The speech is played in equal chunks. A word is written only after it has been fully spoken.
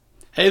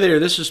Hey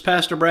there, this is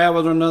Pastor Brad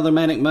with another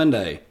Manic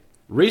Monday.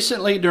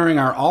 Recently, during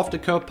our Off the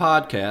Cuff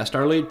podcast,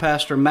 our lead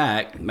pastor,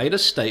 Mac, made a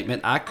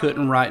statement I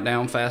couldn't write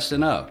down fast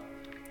enough.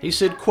 He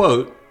said,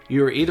 quote,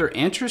 "You are either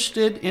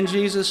interested in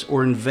Jesus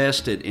or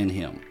invested in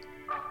Him."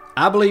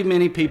 I believe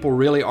many people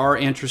really are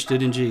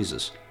interested in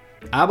Jesus.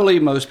 I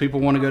believe most people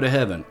want to go to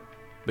heaven.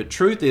 But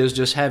truth is,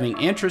 just having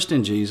interest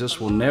in Jesus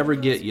will never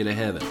get you to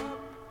heaven.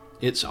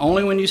 It's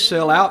only when you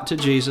sell out to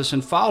Jesus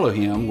and follow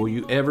Him will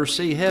you ever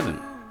see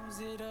heaven.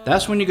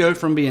 That's when you go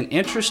from being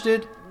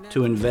interested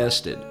to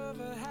invested.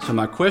 So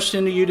my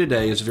question to you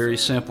today is very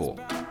simple.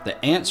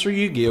 The answer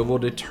you give will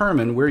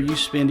determine where you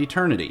spend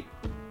eternity.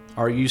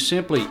 Are you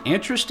simply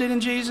interested in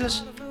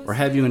Jesus, or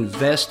have you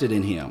invested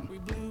in Him?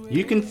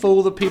 You can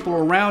fool the people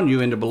around you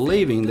into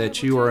believing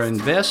that you are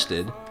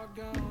invested,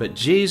 but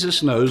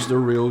Jesus knows the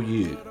real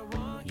you.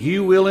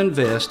 You will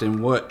invest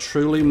in what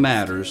truly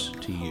matters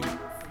to you.